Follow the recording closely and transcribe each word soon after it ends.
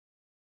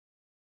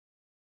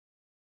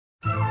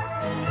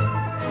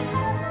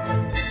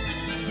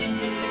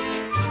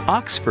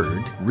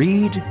Oxford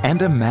Read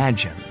and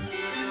Imagine.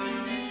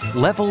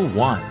 Level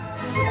 1.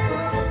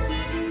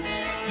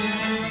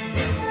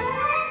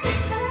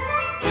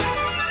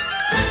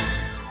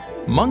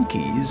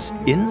 Monkeys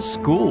in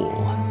School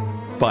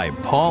by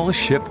Paul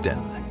Shipton.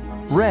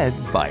 Read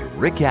by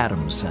Rick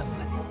Adamson.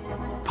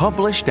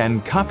 Published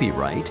and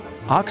copyright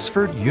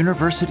Oxford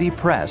University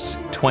Press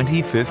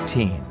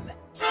 2015.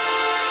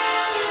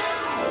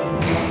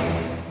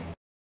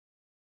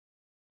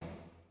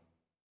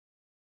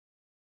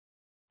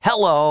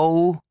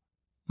 Hello,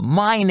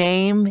 my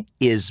name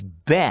is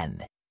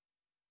Ben.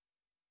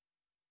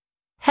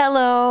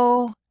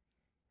 Hello,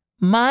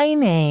 my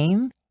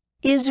name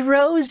is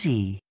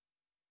Rosie.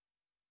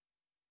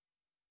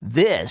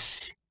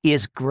 This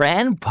is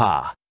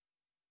Grandpa.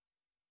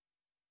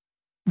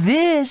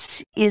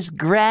 This is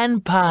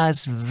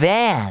Grandpa's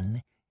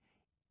van.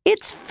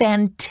 It's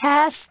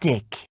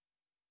fantastic.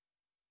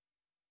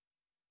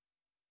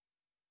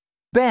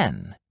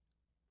 Ben,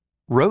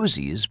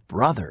 Rosie's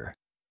brother.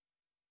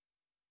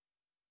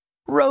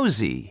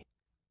 Rosie,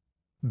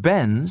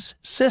 Ben's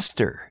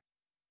sister.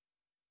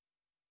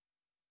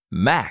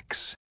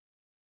 Max,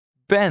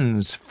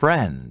 Ben's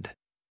friend.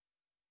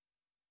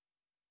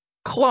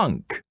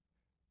 Clunk,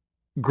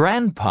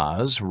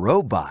 Grandpa's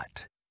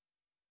robot.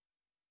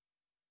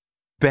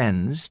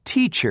 Ben's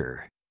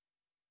teacher.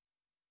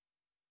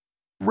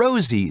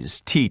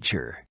 Rosie's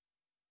teacher.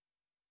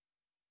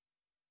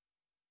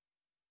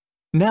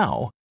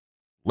 Now,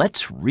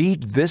 let's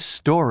read this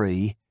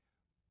story,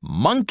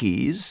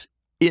 Monkeys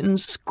in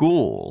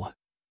School.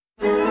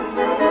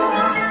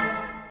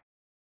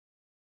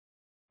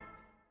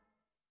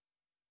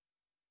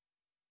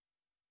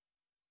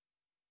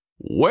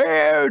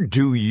 Where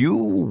do you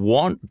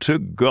want to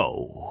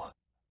go?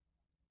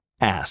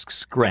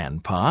 Asks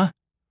Grandpa.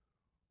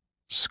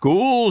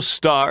 School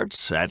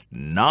starts at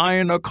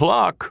 9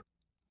 o'clock,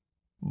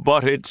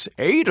 but it's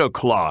 8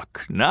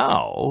 o'clock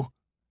now.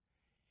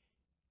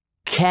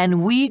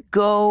 Can we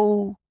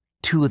go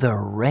to the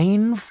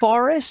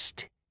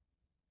rainforest?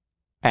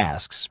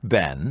 Asks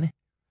Ben.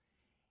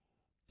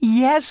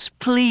 Yes,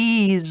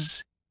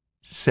 please,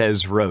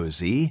 says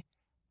Rosie.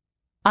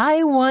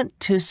 I want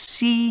to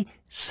see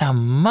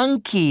some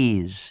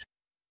monkeys.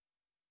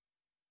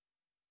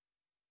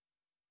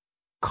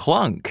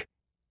 Clunk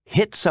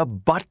hits a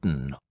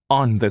button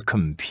on the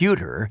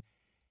computer,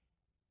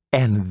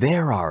 and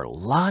there are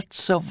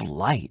lots of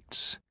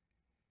lights.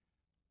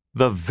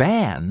 The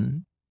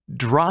van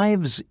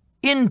drives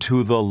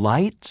into the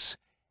lights,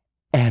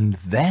 and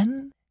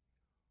then...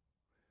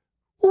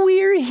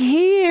 We're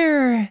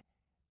here,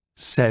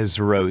 says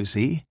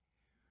Rosie.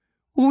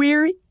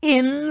 We're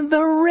in the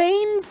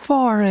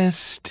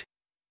rainforest.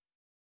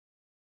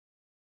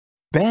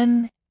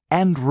 Ben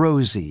and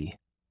Rosie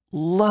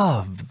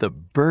love the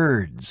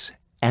birds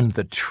and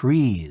the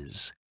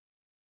trees.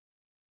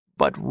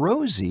 But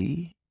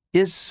Rosie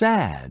is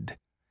sad.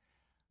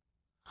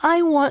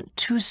 I want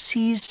to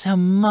see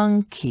some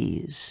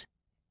monkeys,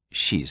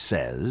 she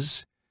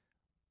says.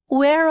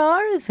 Where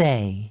are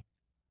they?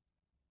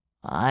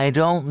 I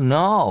don't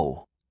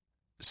know,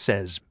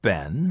 says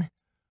Ben.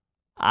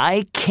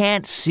 I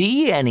can't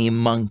see any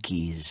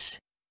monkeys.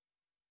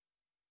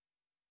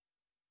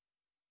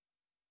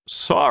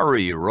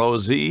 Sorry,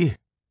 Rosie,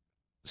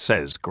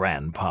 says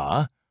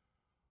Grandpa.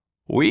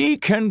 We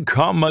can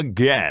come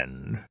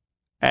again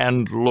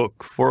and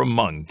look for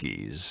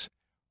monkeys.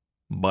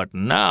 But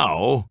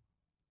now,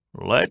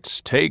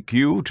 let's take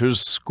you to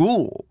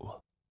school.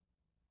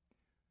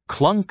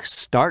 Clunk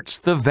starts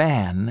the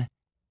van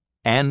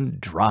and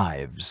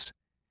drives.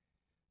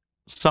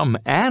 Some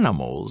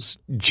animals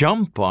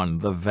jump on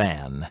the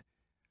van,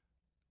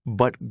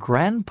 but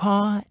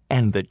Grandpa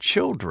and the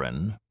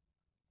children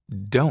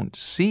don't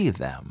see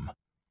them.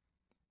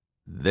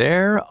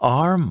 There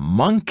are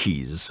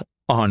monkeys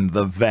on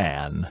the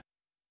van.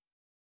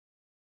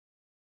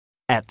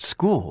 At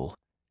school,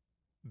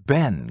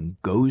 Ben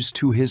goes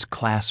to his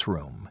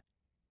classroom.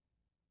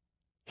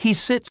 He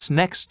sits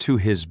next to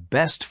his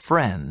best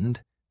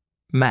friend,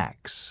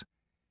 Max.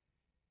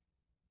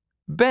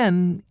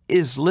 Ben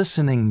is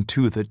listening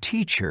to the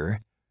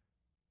teacher,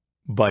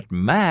 but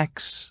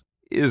Max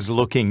is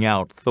looking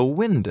out the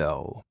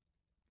window.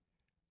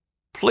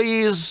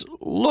 Please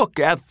look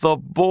at the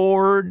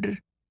board,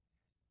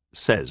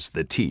 says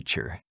the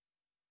teacher.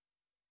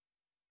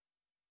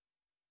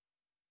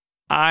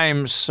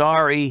 I'm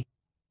sorry,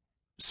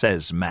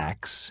 says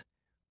Max,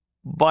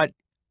 but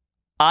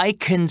I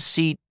can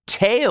see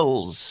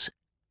tails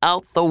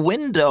out the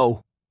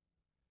window.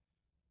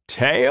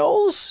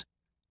 Tails?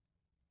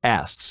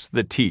 Asks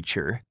the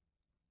teacher.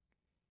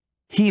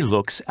 He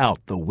looks out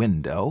the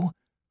window,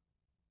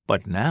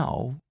 but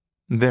now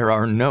there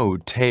are no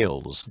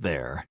tails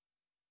there.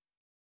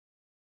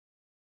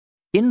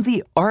 In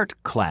the art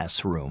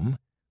classroom,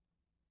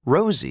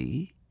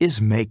 Rosie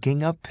is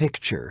making a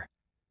picture.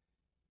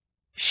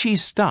 She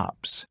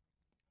stops.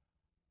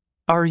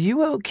 Are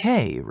you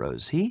okay,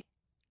 Rosie?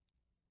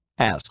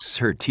 Asks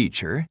her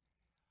teacher.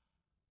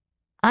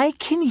 I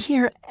can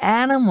hear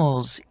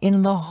animals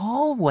in the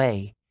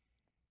hallway.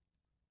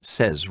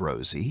 says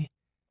Rosie.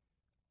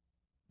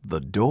 The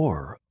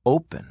door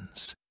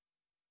opens.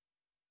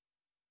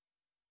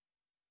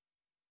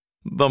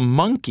 The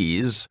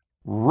monkeys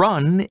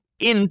run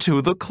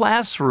into the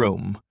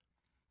classroom.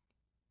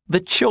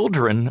 The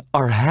children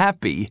are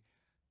happy.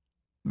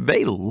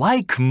 They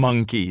like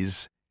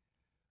monkeys.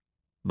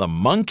 The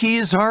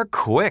monkeys are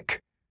quick.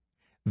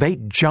 They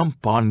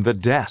jump on the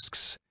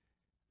desks.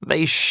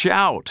 They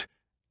shout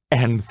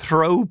and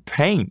throw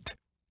paint.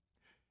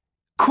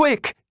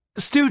 "Quick,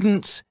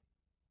 students,"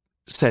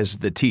 says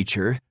the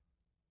teacher.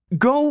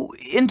 "Go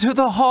into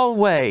the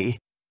hallway."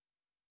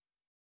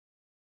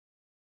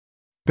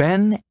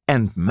 Ben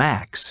and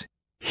Max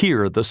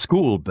hear the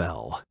school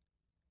bell.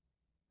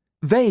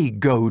 They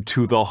go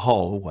to the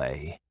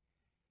hallway.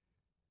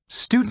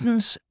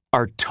 Students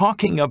are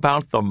talking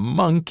about the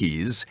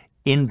monkeys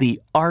in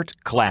the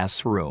art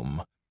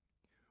classroom.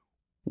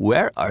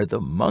 "Where are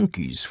the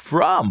monkeys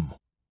from?"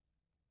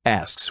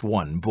 asks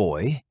one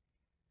boy.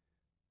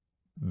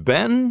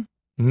 Ben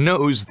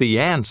knows the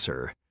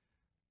answer.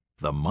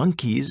 The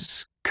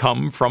monkeys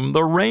come from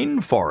the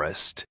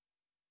rainforest.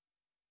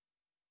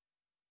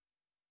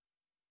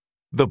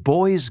 The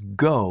boys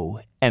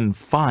go and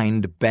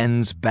find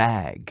Ben's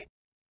bag.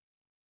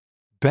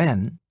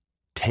 Ben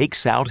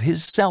takes out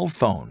his cell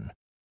phone.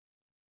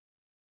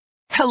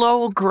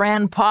 "Hello,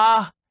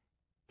 Grandpa,"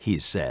 he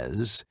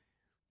says.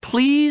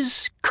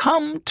 "Please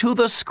come to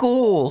the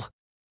school."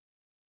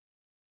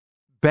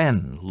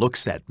 Ben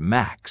looks at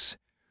Max.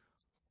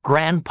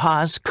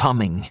 "Grandpa's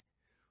coming.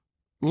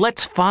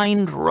 Let's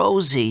find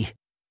Rosie."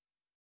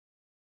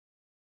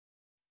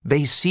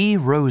 They see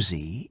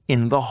Rosie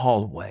in the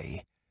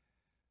hallway.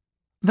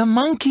 "The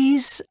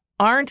monkeys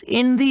aren't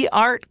in the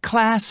art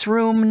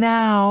classroom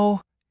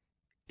now,"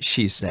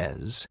 she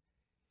says.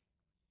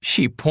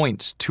 She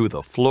points to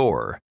the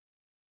floor.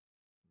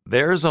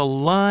 There's a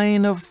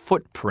line of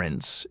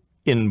footprints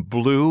in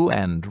blue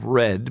and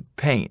red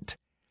paint.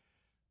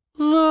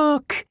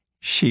 "Look,"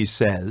 she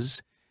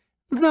says,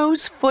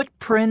 "those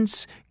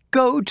footprints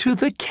go to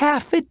the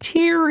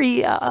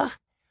cafeteria."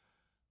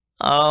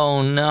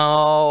 "Oh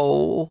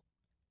no,"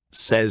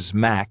 says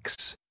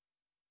Max.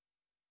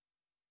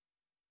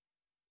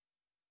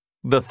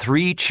 The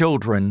three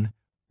children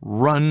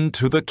run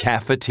to the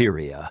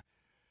cafeteria.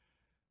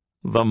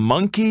 The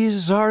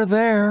monkeys are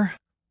there.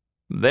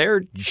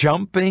 They're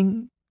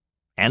jumping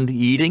and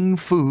eating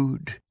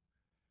food.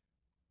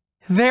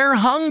 "They're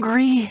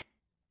hungry,"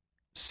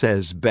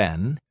 says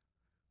Ben.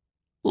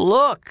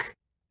 "Look,"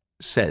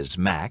 says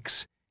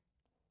Max.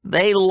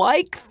 "They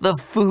like the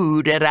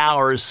food at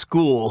our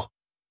school."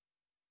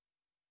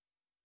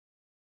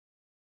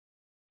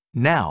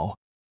 Now,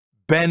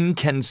 Ben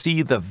can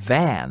see the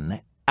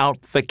van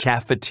out the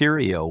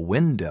cafeteria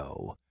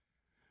window.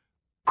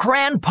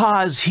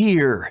 "Grandpa's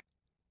here,"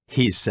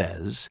 he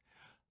says.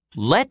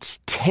 "Let's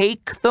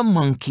take the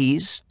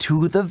monkeys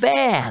to the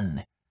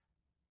van."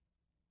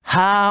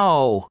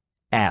 "How?"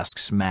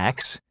 asks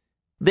Max.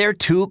 "They're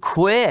too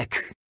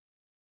quick."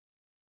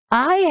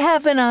 "I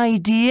have an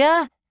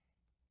idea,"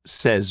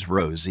 says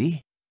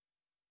Rosie.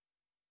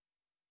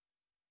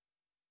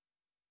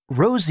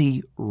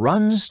 Rosie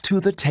runs to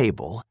the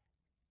table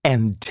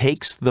and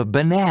takes the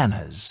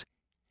bananas.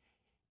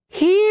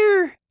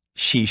 "Here,"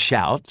 she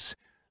shouts.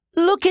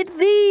 "Look at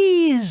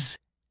these."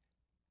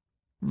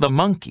 The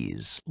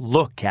monkeys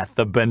look at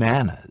the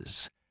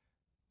bananas.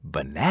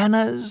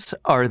 Bananas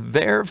are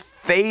their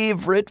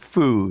favorite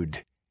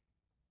food.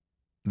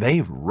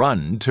 They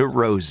run to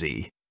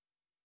Rosie.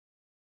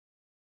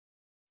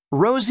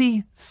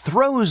 Rosie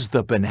throws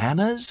the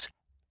bananas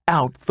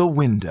out the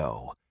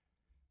window.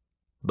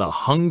 The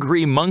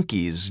hungry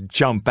monkeys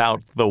jump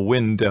out the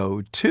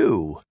window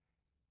too.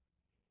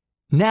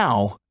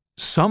 Now,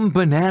 some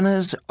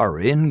bananas are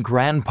in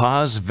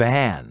Grandpa's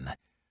van.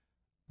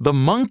 The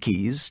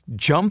monkeys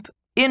jump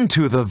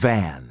into the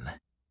van.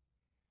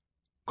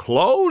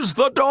 "Close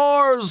the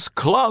doors,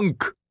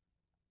 Clunk,"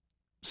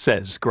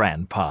 says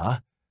Grandpa.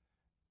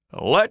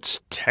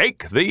 "Let's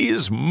take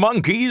these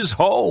monkeys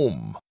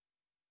home."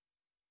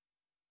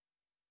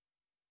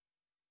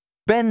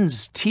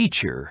 Ben's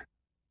teacher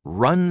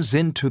runs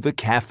into the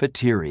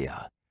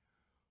cafeteria.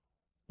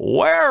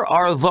 "Where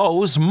are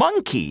those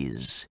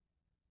monkeys?"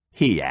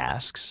 he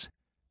asks.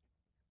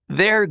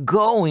 "They're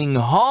going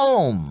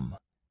home,"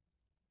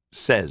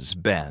 says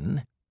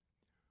Ben.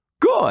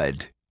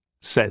 "Good,"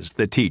 says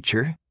the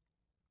teacher.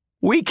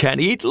 "We can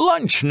eat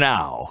lunch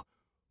now."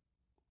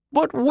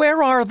 "But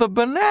where are the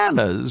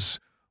bananas?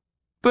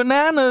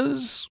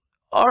 Bananas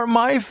are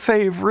my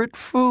favorite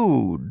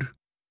food."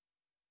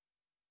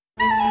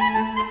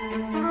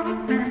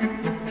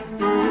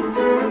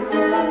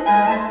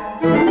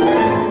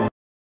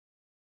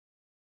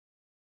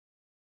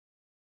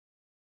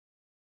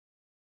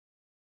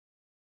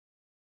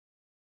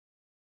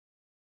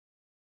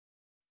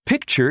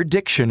 Picture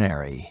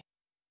dictionary.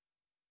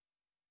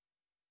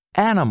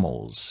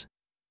 Animals.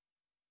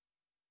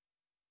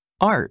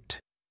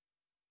 Art.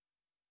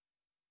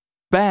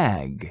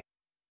 Bag.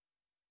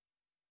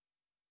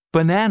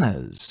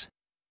 Bananas.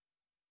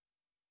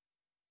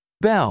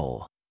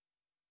 bell,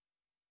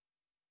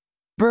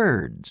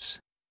 birds,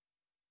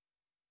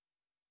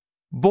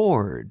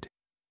 board,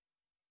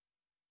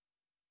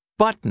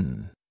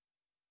 button,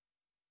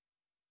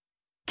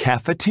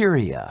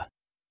 cafeteria,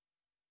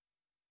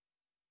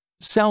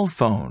 cell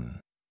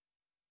phone,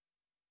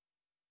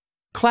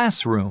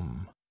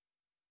 classroom,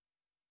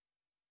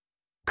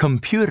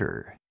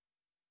 computer,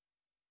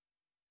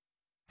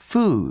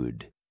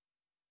 food,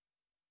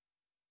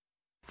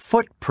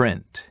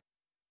 footprint,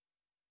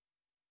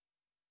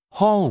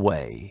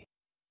 hallway,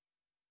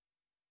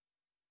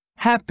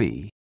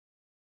 happy,